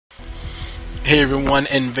Hey everyone,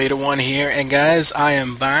 Invader1 here, and guys, I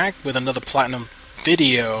am back with another Platinum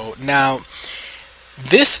video. Now,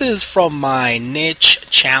 this is from my niche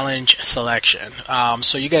challenge selection.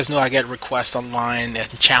 So you guys know I get requests online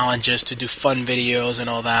and challenges to do fun videos and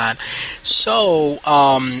all that. So,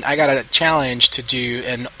 I got a challenge to do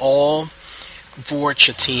an all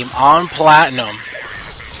Vorcha team on Platinum.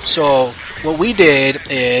 So, what we did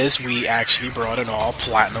is we actually brought an all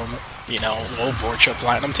Platinum, all Vorcha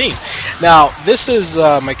Platinum team. Now, this is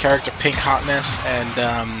my character Pink Hotness,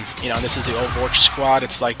 and this is the old Vorcha squad.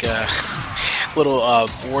 It's like a little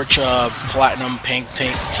Vorcha Platinum Pink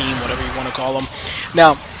team, whatever you want to call them.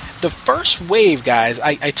 Now, the first wave, guys,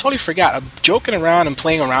 I totally forgot. I'm joking around and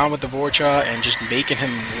playing around with the Vorcha and just making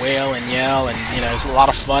him wail and yell, and it's a lot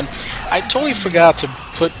of fun. I totally forgot to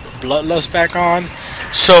put Bloodlust back on.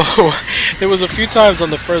 So there was a few times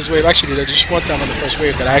on the first wave, actually there's just one time on the first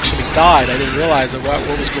wave that I actually died. I didn't realize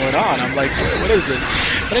what was going on. I'm like, what is this?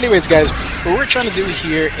 But anyways, guys, what we're trying to do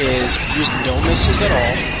here is use no missiles at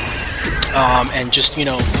all, and just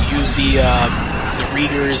use the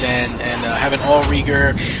Riegers and have an all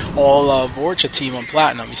Rieger, all Vorcha team on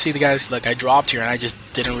Platinum. You see the guys, like I dropped here and I just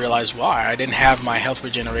didn't realize why. I didn't have my health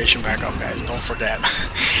regeneration back up, guys. Don't forget.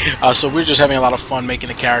 So we're just having a lot of fun making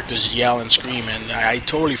the characters yell and scream, and I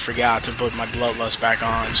totally forgot to put my Bloodlust back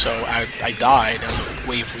on, so I died on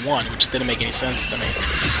wave 1, which didn't make any sense to me.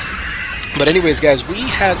 But anyways, guys, we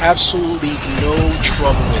had absolutely no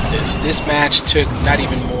trouble with this. This match took not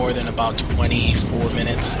even more than about 24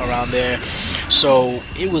 minutes around there. So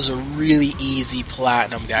it was a really easy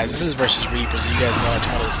Platinum, guys. This is versus Reapers. You guys know it's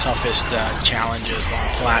one of the toughest challenges on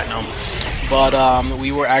Platinum. But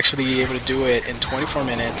we were actually able to do it in 24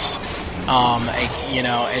 minutes.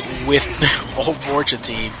 With the whole Vorcha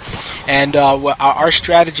team. And our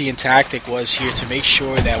strategy and tactic was here to make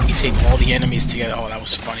sure that we take all the enemies together. Oh, that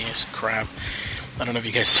was funny as crap. I don't know if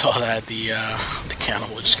you guys saw that. The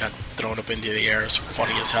cannibal just got thrown up into the air. It was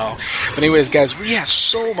funny as hell. But anyways, guys, we had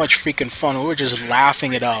so much freaking fun. We were just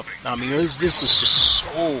laughing it up. I mean, this was just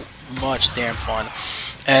so much damn fun.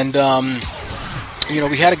 And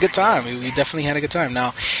we had a good time. We definitely had a good time.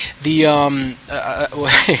 Now, the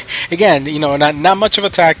again, not much of a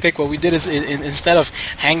tactic. What we did is instead of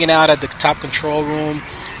hanging out at the top control room,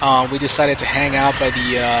 we decided to hang out by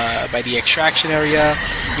the extraction area.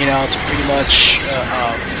 To pretty much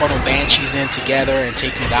funnel Banshees in together and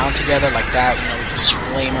take them down together like that. We could just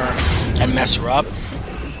flame her and mess her up.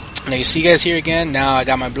 Now you see guys here again, now I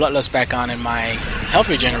got my Bloodlust back on and my health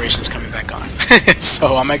regeneration is coming back on.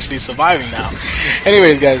 So I'm actually surviving now.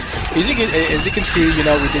 Anyways, guys, as you can see, we did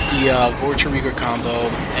the Vorcha Rieger combo,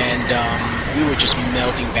 and we were just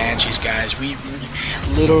melting Banshees, guys. We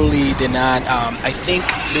literally did not, I think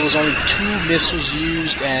there was only 2 missiles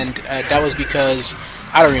used, and that was because,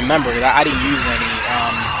 I don't remember, I didn't use any,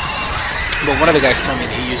 but one of the guys told me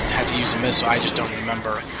that he had to use a missile. I just don't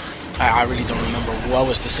remember. I really don't remember what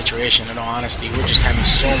was the situation, in all honesty. We're just having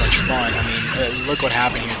so much fun. I mean, look what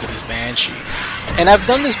happened here to this Banshee. And I've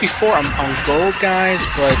done this before on Gold, guys,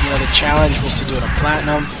 but, the challenge was to do it on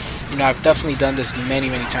Platinum. I've definitely done this many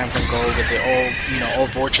times on Gold with the old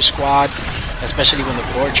Vorcha squad, especially when the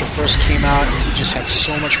Vorcha first came out. We just had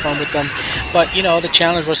so much fun with them. But, the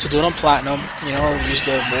challenge was to do it on Platinum, use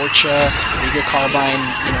the Vorcha Rieger Carbine,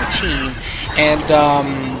 team. And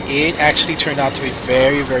it actually turned out to be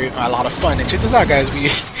a lot of fun. And check this out, guys. We,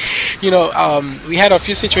 we had a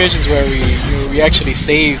few situations where we actually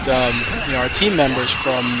saved, our team members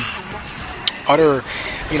from utter,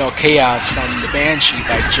 chaos from the Banshee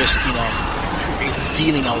by just,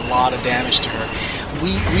 dealing a lot of damage to her.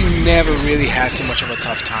 We never really had too much of a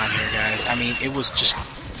tough time here, guys. I mean, it was just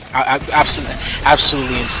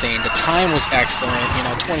absolutely insane. The time was excellent,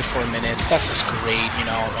 24 minutes. That's just great,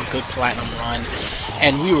 a good Platinum run.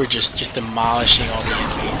 And we were just demolishing all the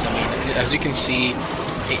enemies. I mean, as you can see,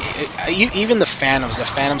 even the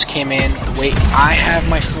Phantoms came in. The way I have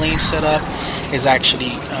my flame set up is actually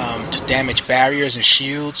to damage barriers and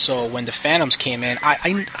shields. So when the Phantoms came in,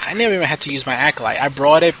 I never even had to use my Acolyte. I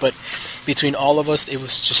brought it, but between all of us, it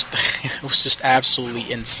was just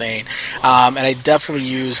absolutely insane. And I definitely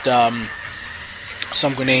used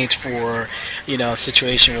some grenades for a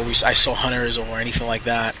situation where I saw hunters or anything like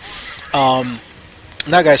that.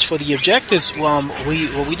 Now, guys, for the objectives, what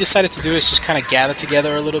we decided to do is just kind of gather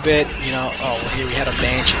together a little bit. Oh, here we had a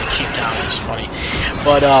Banshee that came down. It was funny,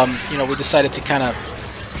 but we decided to kind of,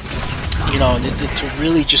 to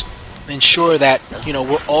really just ensure that, you know,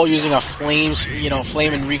 we're all using our flames, you know,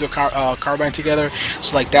 flame and Regal carbine together,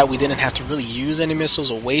 so like that we didn't have to really use any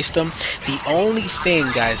missiles or waste them. The only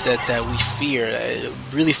thing, guys, that we fear,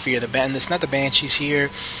 really fear, and it's not the Banshees here,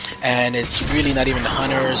 and it's really not even the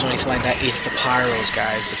Hunters or anything like that, it's the Pyros,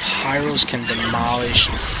 guys. The Pyros can demolish.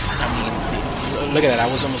 I mean, look at that,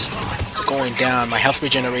 I was almost going down. My health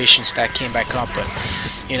regeneration stat came back up, but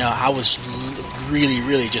you know, I was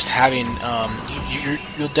really just having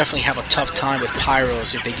you'll definitely have a tough time with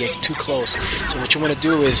Pyros if they get too close. So what you want to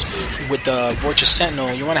do is, with the Vorcha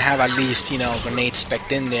Sentinel, you want to have at least, you know, grenades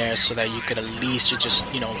spec'd in there, so that you could at least just,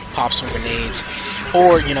 you know, pop some grenades,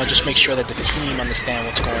 or, you know, just make sure that the team understand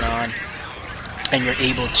what's going on, and you're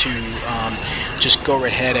able to just go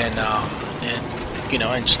right ahead and you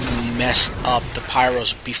know, and just mess up the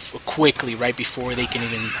Pyros quickly, right before they can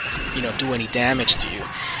even, you know, do any damage to you.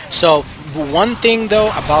 So one thing though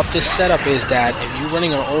about this setup is that if you're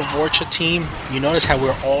running an old Vorcha team, you notice how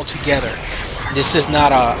we're all together. This is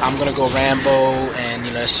not a I'm gonna go Rambo and,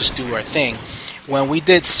 you know, let's just do our thing. When we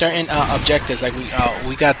did certain objectives, like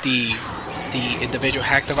we got the individual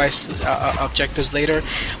hack device objectives later,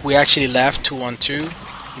 we actually left 2-on-2.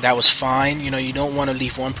 That was fine. You know, you don't want to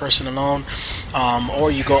leave one person alone,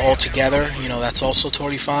 or you go all together. You know, that's also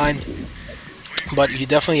totally fine. But you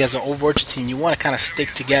definitely, as an Overwatch team, you want to kind of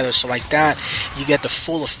stick together. So like that, you get the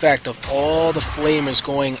full effect of all the flamers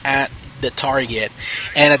going at the target,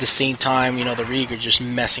 and at the same time, you know, the Reaper just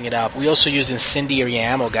messing it up. We also use incendiary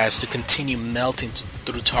ammo, guys, to continue melting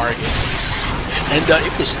through targets. And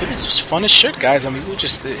it was just fun as shit, guys. I mean, we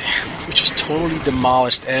just totally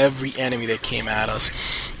demolished every enemy that came at us,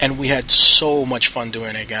 and we had so much fun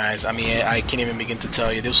doing it, guys. I mean, I can't even begin to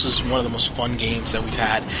tell you. This was one of the most fun games that we've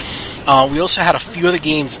had. We also had a few other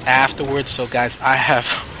games afterwards. So, guys, I have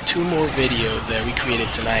 2 more videos that we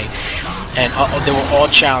created tonight, and they were all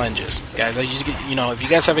challenges, guys. I usually get, you know, if you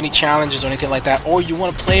guys have any challenges or anything like that, or you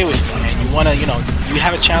want to play with me, and you want to, you know, you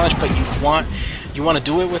have a challenge, but you want to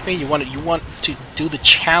do it with me, you want to do the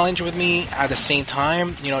challenge with me at the same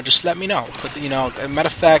time, you know, just let me know. But, you know, as a matter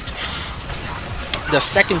of fact, the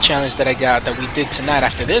second challenge that I got that we did tonight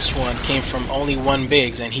after this one came from Only One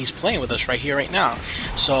Biggs, and he's playing with us right here right now.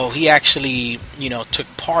 So he actually, you know, took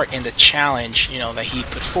part in the challenge, you know, that he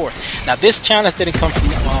put forth. Now this challenge didn't come from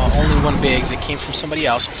Only One Biggs, it came from somebody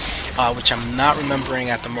else, which I'm not remembering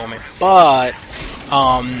at the moment, but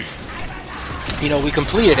you know, we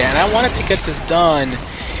completed it, and I wanted to get this done,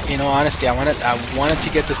 you know, honestly, I wanted to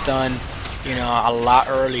get this done, you know, a lot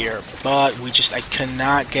earlier, but I could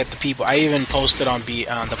not get the people. I even posted on the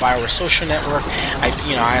Bioware social network. I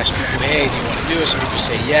asked people, hey, do you want to do it? Some people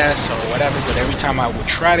say yes or whatever, but every time I would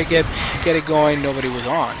try to get it going, nobody was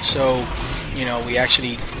on. So, you know, we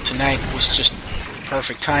actually, tonight was just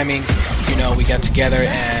perfect timing. You know, we got together,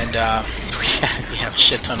 and we have a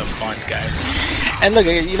shit ton of fun, guys. And look,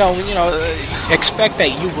 you know, expect that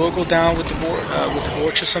you will go down with the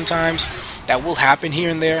Vorcha sometimes. That will happen here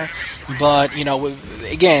and there, but, you know,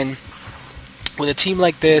 again, with a team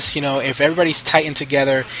like this, you know, if everybody's tightened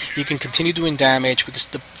together, you can continue doing damage, because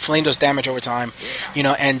the flame does damage over time, you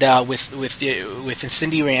know. And with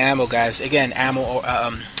incendiary ammo, guys, again, ammo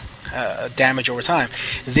damage over time.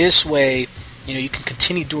 This way, you know, you can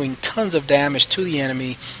continue doing tons of damage to the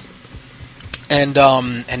enemy, and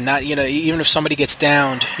not, you know, even if somebody gets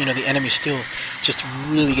downed, you know, the enemy's still just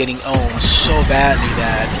really getting owned so badly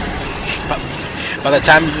that by the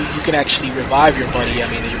time you can actually revive your buddy, I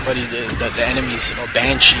mean, your buddy, the enemies, or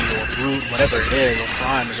Banshee, or Brute, whatever it is, or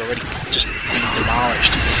Prime, is already just being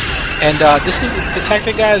demolished. And this is the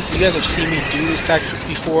tactic, guys. You guys have seen me do this tactic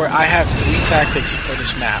before. I have 3 tactics for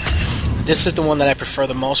this map. This is the one that I prefer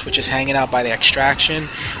the most, which is hanging out by the extraction.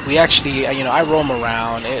 We actually, you know, I roam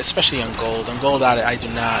around, especially on gold. On gold, I do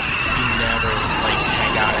not, never, like,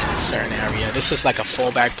 hang out in a certain area. This is like a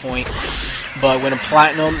fallback point. But when in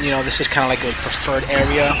platinum, you know, this is kind of like a preferred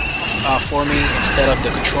area for me instead of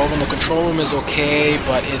the control room. The control room is okay,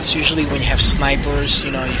 but it's usually when you have snipers.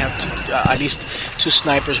 You know, you have at least 2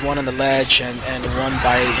 snipers, one on the ledge and one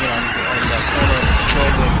by, you know, on the corner of the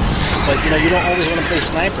control room. But, you know, you don't always want to play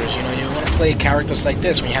snipers. You know, you want to play characters like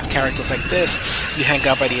this. When you have characters like this, you hang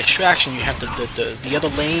out by the extraction. You have the other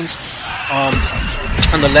lanes on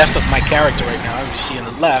the left of my character right now. You see on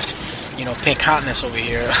the left, you know, Pink Hotness over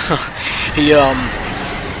here.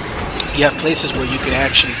 You have places where you can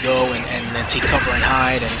actually go and and then take cover and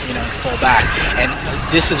hide, and and fall back. And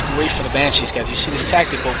this is great for the Banshees, guys. You see this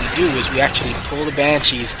tactic, what we do is we actually pull the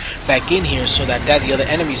Banshees back in here so that the other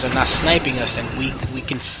enemies are not sniping us, and we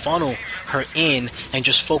can funnel her in and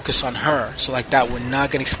just focus on her. So like that, we're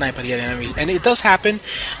not getting sniped by the other enemies. And it does happen,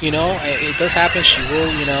 it does happen. She will,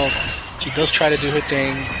 she does try to do her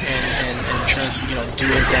thing and try to, do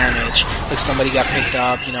her damage. Like somebody got picked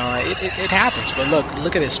up, it happens. But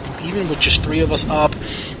look at this. Even with just 3 of us up,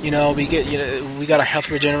 we got our health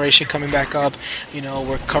regeneration coming back up.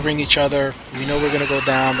 We're covering each other. We know we're gonna go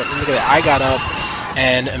down, but look at it. I got up,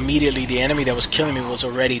 and immediately the enemy that was killing me was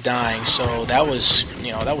already dying. So that was,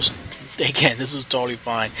 again, this was totally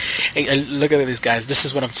fine. Hey, look at this, guys. This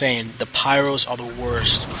is what I'm saying. The pyros are the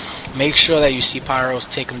worst. Make sure that you see pyros,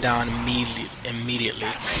 take them down immediately.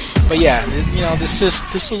 But yeah, this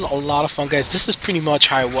was a lot of fun, guys. This is pretty much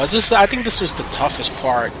how it was. I think this was the toughest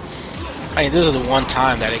part. I mean, this is the one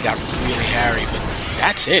time that it got really hairy, but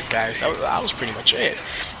that's it, guys. That was pretty much it.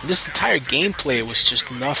 This entire gameplay was just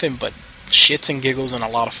nothing but shits and giggles and a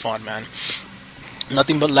lot of fun, man.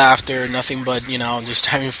 Nothing but laughter, nothing but, just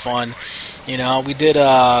having fun. We did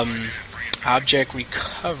object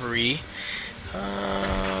recovery.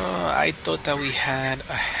 I thought that we had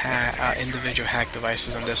individual hack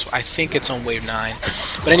devices on this. I think it's on wave 9.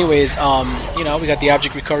 But anyways, we got the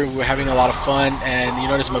object recovery. We were having a lot of fun, and you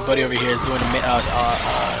notice my buddy over here is doing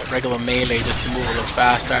a regular melee just to move a little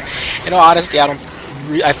faster. Honestly,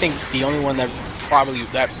 I think the only one that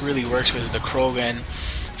really works is the Krogan.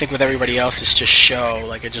 I think with everybody else it's just show,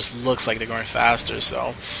 like it just looks like they're going faster.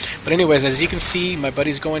 So, but anyways, as you can see, my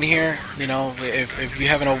buddy's going here. If you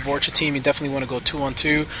have an Vorcha team, you definitely want to go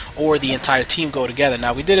 2-on-2, or the entire team go together.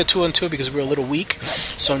 Now we did a 2-on-2 because we were a little weak,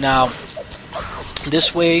 so now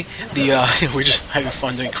this way we're just having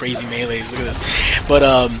fun doing crazy melees. Look at this. But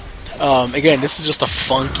again, this is just a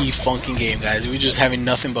funky game, guys. We're just having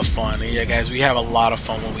nothing but fun. Yeah, guys, we have a lot of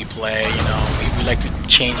fun when we play. We like to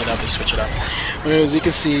change it up and switch it up. As you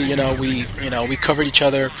can see, we covered each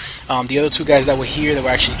other. The other 2 guys that were here, that were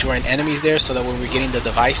actually joining enemies there, so that when we were getting the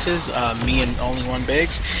devices, me and only one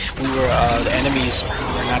Biggs, the enemies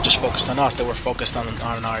were not just focused on us; they were focused on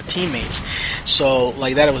our teammates. So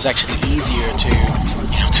like that, it was actually easier to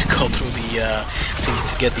go through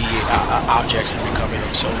to get the objects and recover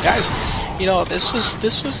them. So guys,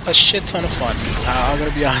 this was a shit ton of fun. I'm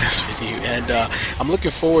gonna be honest with you, and I'm looking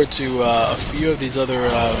forward to a few of these other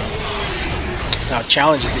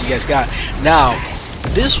challenges that you guys got. Now,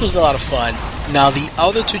 this was a lot of fun. Now, the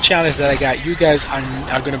other 2 challenges that I got, you guys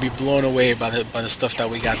are gonna be blown away by the stuff that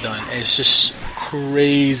we got done. It's just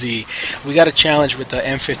crazy. We got a challenge with the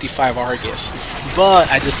M55 Argus, but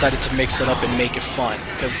I decided to mix it up and make it fun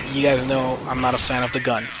because you guys know I'm not a fan of the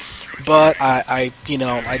gun. But I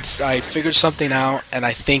figured something out, and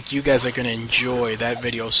I think you guys are gonna enjoy that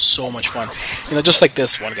video. So much fun, just like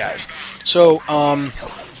this one, guys. So,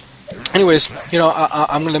 anyways,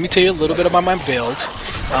 let me tell you a little bit about my build.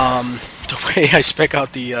 The way I spec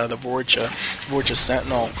out the Vorcha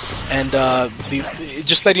Sentinel, and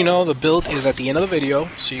just let you know, the build is at the end of the video,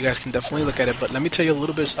 so you guys can definitely look at it. But let me tell you a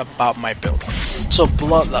little bit about my build. So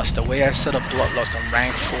Bloodlust, the way I set up Bloodlust on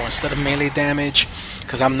rank 4 instead of melee damage,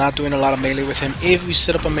 because I'm not doing a lot of melee with him. If you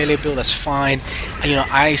set up a melee build, that's fine.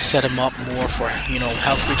 I set him up more for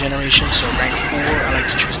health regeneration. So rank 4, I like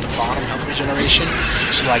to choose the bottom health regeneration.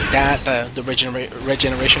 So like that, the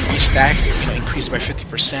regeneration restack increased by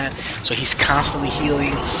 50%. So he's constantly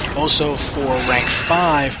healing. Also for rank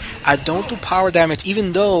 5, I don't do power damage,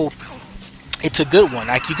 even though it's a good one.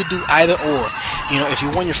 Like, you could do either or. If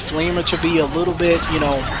you want your flamer to be a little bit,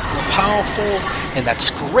 more powerful, and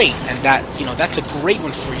that's great. And that's a great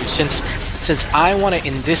one for you, since I want to,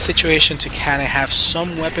 in this situation, to kind of have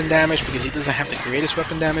some weapon damage, because he doesn't have the greatest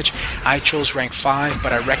weapon damage. I chose rank 5,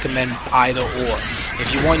 but I recommend either or.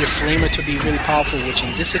 If you want your flamer to be really powerful, which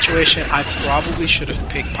in this situation I probably should have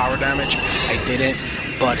picked power damage, I didn't.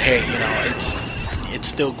 But hey, it's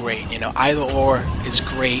still great. Either or is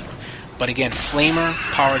great. But again, flamer,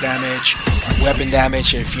 power damage, weapon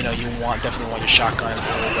damage, if you definitely want your shotgun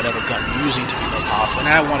or whatever gun you're using to be more powerful. And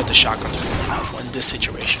I wanted the shotgun to be more powerful in this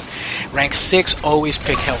situation. Rank 6, always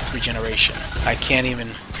pick health regeneration. I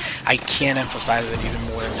can't emphasize it even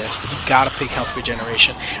more than this. You gotta pick health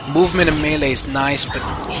regeneration. Movement and melee is nice, but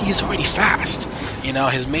he's already fast.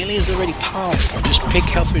 His melee is already powerful. Just pick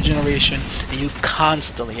health regeneration, and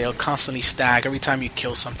it'll constantly stack. Every time you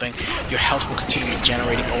kill something, your health will continue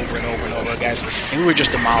generating over and over and over, guys. And we were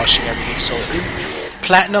just demolishing everything. So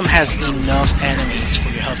Platinum has enough enemies for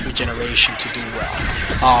your health regeneration to do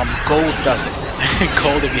well. Gold doesn't.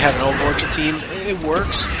 Gold, if you have an old Vorcha team, it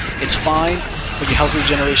works. It's fine. but your health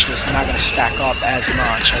regeneration is not going to stack up as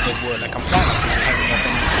much as it would like on platinum, because we have enough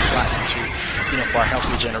enemies in platinum to, for our health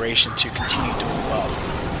regeneration to continue doing well.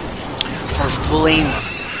 For Flamer,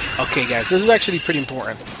 okay guys, this is actually pretty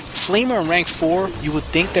important. Flamer in rank 4, you would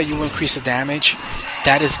think that you will increase the damage.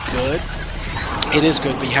 That is good. It is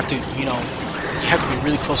good, but you have to, you have to be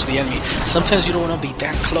really close to the enemy. Sometimes you don't want to be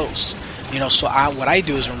that close. So what I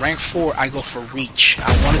do is in rank 4, I go for reach.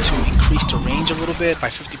 I wanted to increase the range a little bit by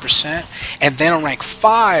 50%, and then on rank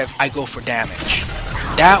 5, I go for damage.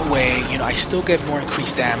 That way, I still get more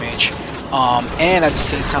increased damage, and at the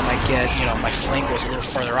same time, I get, my flame goes a little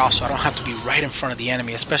further off, so I don't have to be right in front of the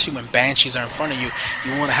enemy, especially when banshees are in front of you.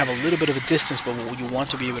 You want to have a little bit of a distance, but you want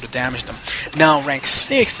to be able to damage them. Now, rank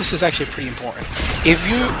 6, this is actually pretty important. If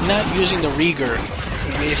you're not using the Rigor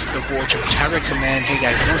with the Vorcha, which I recommend, hey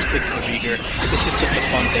guys, don't stick to the Rigor. This is just a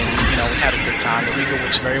fun thing. We had a good time. The Rigor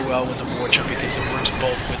works very well with the Vorcha because it works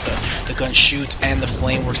both with the gun shoots and the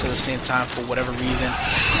flame works at the same time for whatever reason.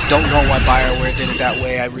 Don't know why BioWare did it that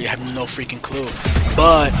way. I really have no freaking clue.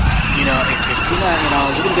 But, if you're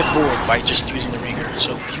not, you're going to get bored by just using the Rigor.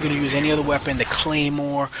 So if you're going to use any other weapon, the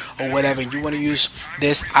Claymore or whatever, and you want to use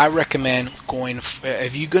this, I recommend going,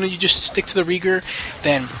 if you're going to just stick to the Rigor,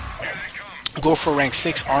 then go for rank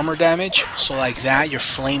 6 armor damage. So like that, your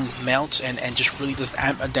flame melts and just really does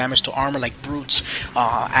damage to armor, like brutes,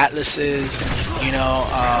 atlases,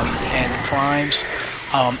 and primes.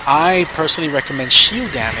 I personally recommend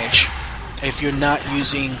shield damage if you're not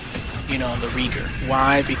using the Rigor.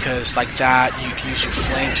 Why? Because like that, you can use your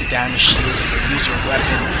flame to damage shields, and you can use your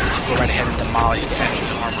weapon to go right ahead and demolish the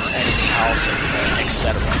enemy armor, enemy health, and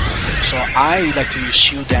etc. So I like to use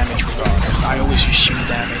shield damage regardless. I always use shield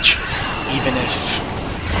damage, even if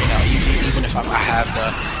I have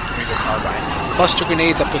the Rigor carbine. Cluster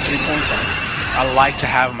grenades, I put 3 points on. I like to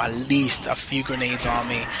have at least a few grenades on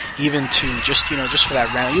me, even to just for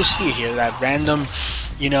that random. You'll see here that random,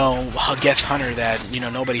 Geth Hunter that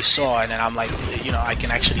nobody saw, and then I'm like, I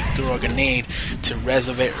can actually throw a grenade to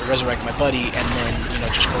resurrect my buddy, and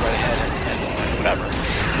then just go right ahead and whatever.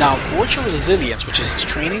 Now, Vorcha Resilience, which is its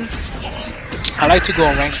training, I like to go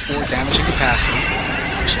on rank 4 damage and capacity.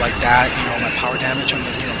 So like that, my power damage on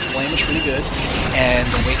the flame is really good, and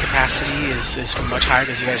the weight capacity is much higher,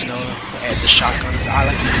 as you guys know. And the shotguns, I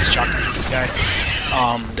like to use shotguns with this guy.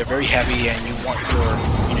 They're very heavy, and you want your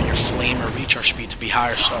flame or recharge speed to be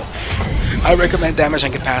higher. So I recommend damage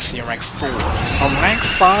and capacity on rank 4. On rank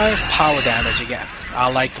 5, power damage again.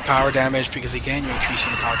 I like the power damage because again, you're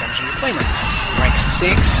increasing the power damage of your flamer. Rank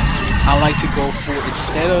 6, I like to go for,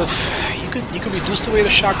 instead of, you could reduce the weight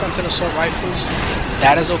of shotguns and assault rifles.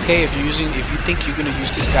 That is okay if you think you're going to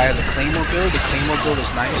use this guy as a Claymore build. The Claymore build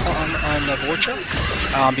is nice on the Vorcha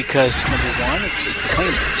because number one, it's the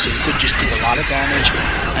Claymore, so you could just do a lot of damage,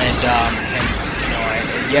 and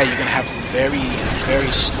yeah, you're gonna have very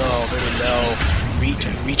slow, very low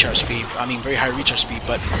recharge speed. I mean, very high recharge speed,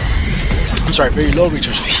 but I'm sorry, very low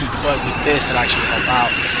recharge speed. But with this, it actually help out.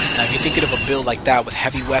 Now, if you're thinking of a build like that with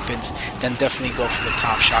heavy weapons, then definitely go for the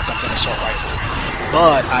top shotguns and assault rifle.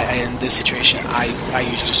 But in this situation, I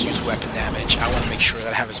just use weapon damage. I want to make sure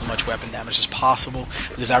that I have as much weapon damage as possible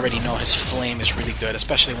because I already know his flame is really good,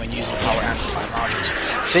 especially when using power amplifying modules.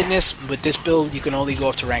 Fitness, with this build, you can only go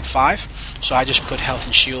up to rank 5. So I just put health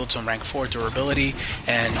and shields on rank 4 durability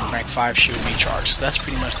and rank 5 shield recharge. So that's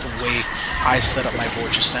pretty much the way I set up my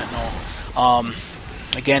Vorcha Sentinel.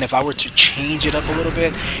 Again, if I were to change it up a little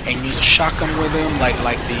bit and use a shotgun with him, like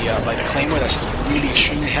the Claymore, that's really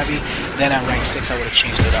extremely heavy, then at rank 6 I would have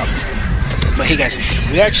changed it up. But hey guys,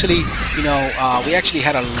 we actually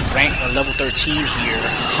had a level 13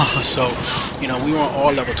 here, so we were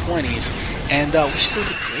all level 20s, and we still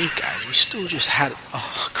did great, guys. We still just had a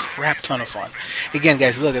crap ton of fun. Again,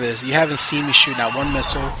 guys, look at this. You haven't seen me shoot not one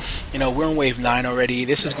missile. We're in wave 9 already.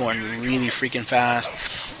 This is going really freaking fast.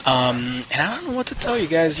 And I don't know what to tell you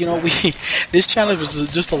guys. This challenge was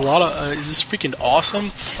just a lot of just freaking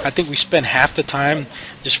awesome. I think we spent half the time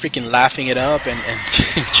just freaking laughing it up and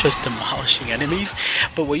just demolishing enemies.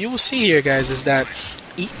 But what you will see here, guys, is that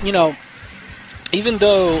even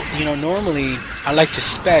though normally I like to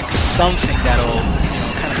spec something that'll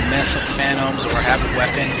kind of mess up phantoms or have a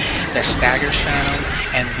weapon that staggers phantom,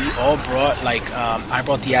 and we all brought I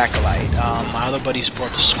brought the Acolyte. My other buddies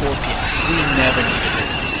brought the Scorpion. We never needed it.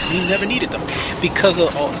 We never needed them because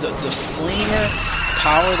of all the flamer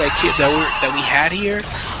power that we had here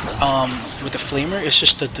with the flamer. It's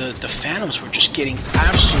just that the phantoms were just getting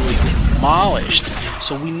absolutely demolished.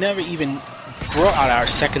 So we never even brought out our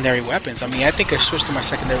secondary weapons. I mean, I think I switched to my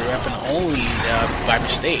secondary weapon only by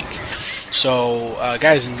mistake. So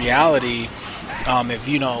guys, in reality, if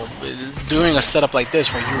you know, doing a setup like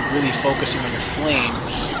this where you're really focusing on your flame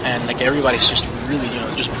and like everybody's just really, you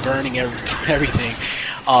know, just burning everything,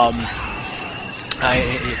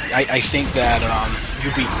 I think that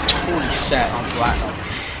you'll be totally set on platinum,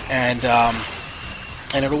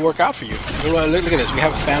 and it'll work out for you. Look at this, we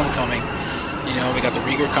have a Phantom coming. You know, we got the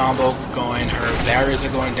Rieger combo going, her barriers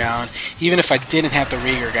are going down. Even if I didn't have the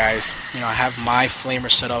Rieger, guys, you know, I have my flamer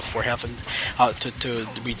set up for health and to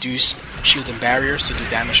reduce shields and barriers, to do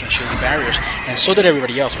damage on shields and barriers, and so did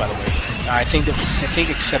everybody else, by the way. I think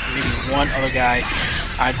except maybe one other guy,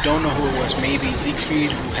 I don't know who it was, maybe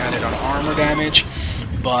Siegfried, who had it on armor damage,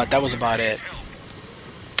 but that was about it.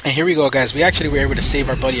 And here we go, guys. We actually were able to save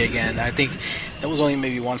our buddy again. I think there was only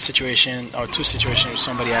maybe one situation or two situations where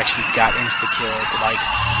somebody actually got insta-killed. Like,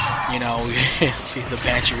 you know, see the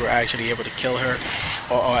Banshee were actually able to kill her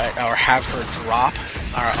or have her drop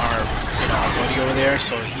our buddy over there.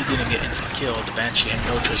 So he didn't get insta-killed. The Banshee had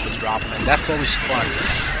no choice but to drop him. And that's always fun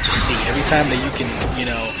to see. Every time that you can, you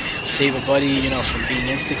know, save a buddy, you know, from being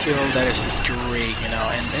insta-killed, that is just great, you know.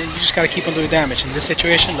 And you just got to keep on doing damage. In this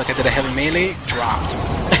situation, look, I did a heavy melee, dropped.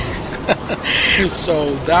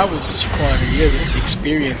 So that was just fun. You guys are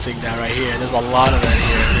experiencing that right here. There's a lot of that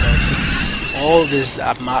here. You know, it's just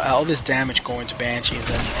all this damage going to Banshees,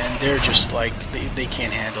 and they're just like they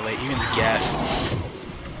can't handle it. Even the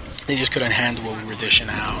Geth, they just couldn't handle what we were dishing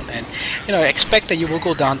out. And you know, expect that you will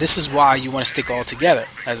go down. This is why you want to stick all together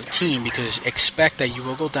as a team, because expect that you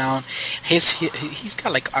will go down. He's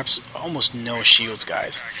got like almost no shields,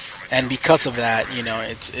 guys, and because of that, you know,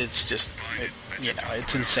 it's just. You know,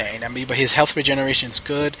 it's insane. I mean, but his health regeneration is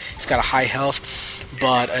good. He's got a high health.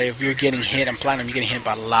 But if you're getting hit on platinum, you're getting hit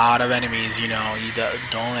by a lot of enemies. You know, you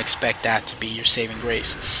don't expect that to be your saving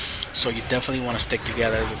grace. So you definitely want to stick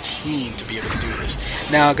together as a team to be able to do this.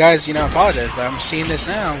 Now, guys, you know, I apologize. I'm seeing this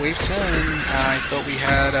now. Wave 10. I thought we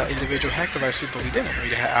had individual hack devices, but we didn't. We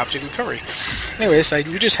had object recovery. Anyways,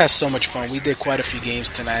 we just had so much fun. We did quite a few games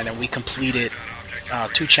tonight, and we completed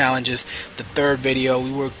 2 challenges. The third video,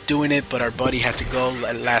 we were doing it, but our buddy had to go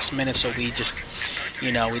at last minute, so we just,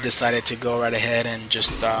 you know, we decided to go right ahead and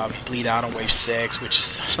just bleed out on wave 6, which is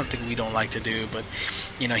something we don't like to do, but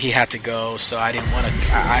you know, he had to go, so I didn't want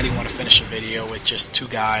to finish a video with just 2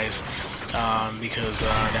 guys, because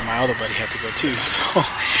then my other buddy had to go too. So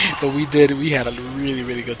but we had a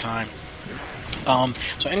really good time.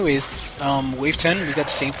 So anyways, wave 10, we got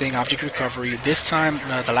the same thing, object recovery. This time,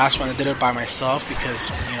 the last one I did it by myself because,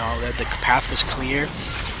 you know, the path was clear,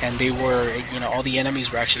 and they were, you know, all the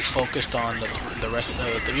enemies were actually focused on the rest of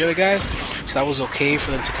the 3 other guys, so that was okay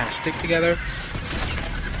for them to kind of stick together.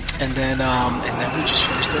 And then we just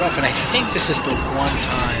finished it off, and I think this is the one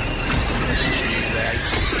time the missiles were used.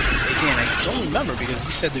 Again, I don't remember because he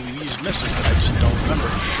said that we used missiles, but I just don't remember.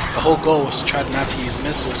 The whole goal was to try not to use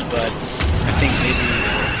missiles, but I think maybe,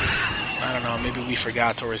 I don't know, maybe we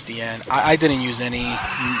forgot towards the end. I didn't use any.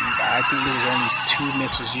 I think there was only 2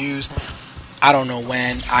 missiles used. I don't know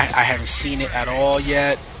when. I haven't seen it at all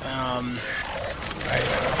yet. I don't know.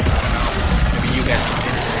 Maybe you guys can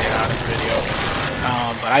pinpoint it out of the video.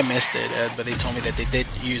 But I missed it, but they told me that they did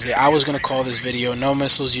use it. I was going to call this video no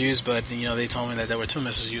missiles used, but you know, they told me that there were 2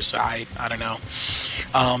 missiles used, so I don't know.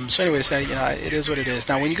 So anyways, you know, it is what it is.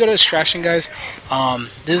 Now when you go to extraction, guys,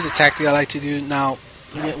 this is the tactic I like to do. Now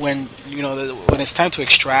when you know when it's time to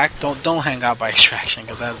extract, don't hang out by extraction,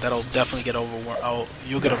 because that'll definitely get overrun.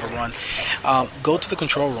 You'll get overrun. Go to the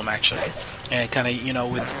control room actually, and kind of, you know,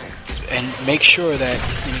 and make sure that,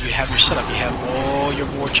 you know, you have your setup, you have all your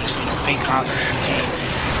Vorchas, you know, paint Hotness and team.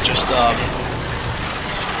 Just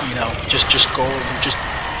you know, just go over, just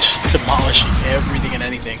demolishing everything and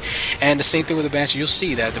anything. And the same thing with the Banshee. You'll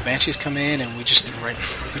see that the Banshees come in and we just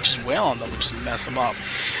wail on them, we just mess them up.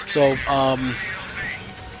 So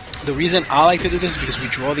the reason I like to do this is because we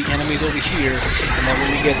draw the enemies over here, and then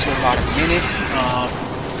when we get to about a minute,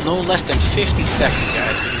 no less than 50 seconds,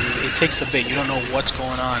 guys, because it takes a bit. You don't know what's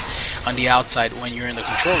going on the outside when you're in the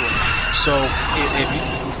control room. So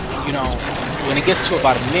if you know, when it gets to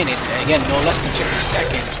about a minute, again, no less than 50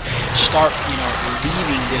 seconds, start, you know,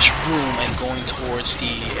 leaving this room and going towards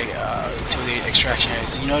the to the extraction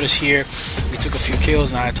areas. You notice here, we took a few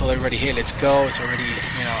kills. Now I told everybody, hey, let's go. It's already,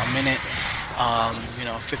 you know, a minute. You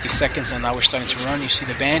know, 50 seconds, and now we're starting to run. You see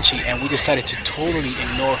the Banshee, and we decided to totally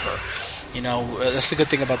ignore her. You know, that's the good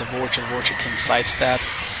thing about the Vorcha. Vorcha can sidestep,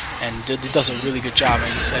 and it does a really good job.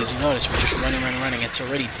 And as you notice, we're just running. It's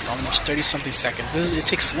already almost 30-something seconds. It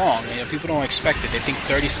takes long. You know, people don't expect it. They think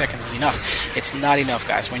 30 seconds is enough. It's not enough,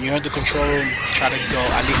 guys. When you're in the control room, try to go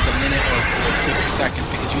at least a minute or 50 seconds,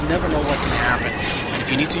 because you never know what can happen. And if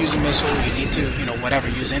you need to use a missile, you need to, you know, whatever,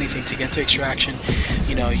 use anything to get to extraction,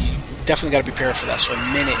 you know, you definitely got to prepare for that. So a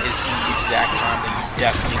minute is the exact time that you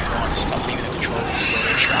definitely want to stop leaving the control room to go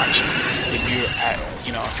to extraction if you're at,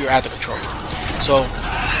 you know, if you're at the control room. So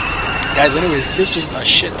guys, anyways, this was a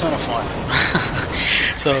shit ton of fun.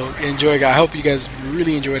 So enjoy, guys. I hope you guys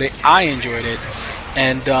really enjoyed it. I enjoyed it.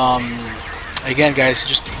 And again, guys,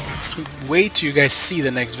 just wait till you guys see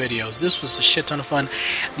the next videos. This was a shit ton of fun.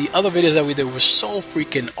 The other videos that we did were so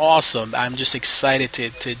freaking awesome. I'm just excited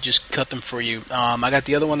to just cut them for you. I got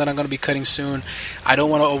the other one that I'm going to be cutting soon. I don't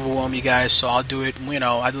want to overwhelm you guys, so I'll do it, you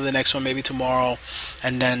know, I'll do the next one maybe tomorrow,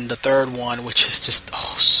 and then the third one, which is just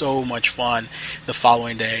so much fun, the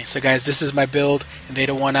following day. So guys, this is my build,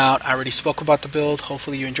 vid.1 out. I already spoke about the build.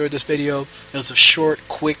 Hopefully you enjoyed this video. It was a short,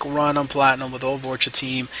 quick run on Platinum with the whole Vorcha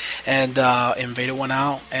team, and vid.1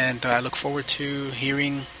 out, and I look forward to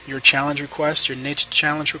hearing your challenge requests, your niche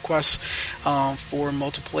challenge requests for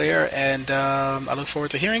multiplayer, and I look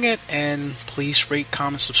forward to hearing it. And please rate,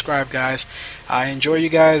 comment, subscribe, guys. I enjoy you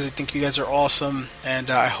guys. I think you guys are awesome,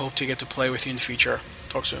 and I hope to get to play with you in the future.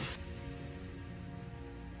 Talk soon.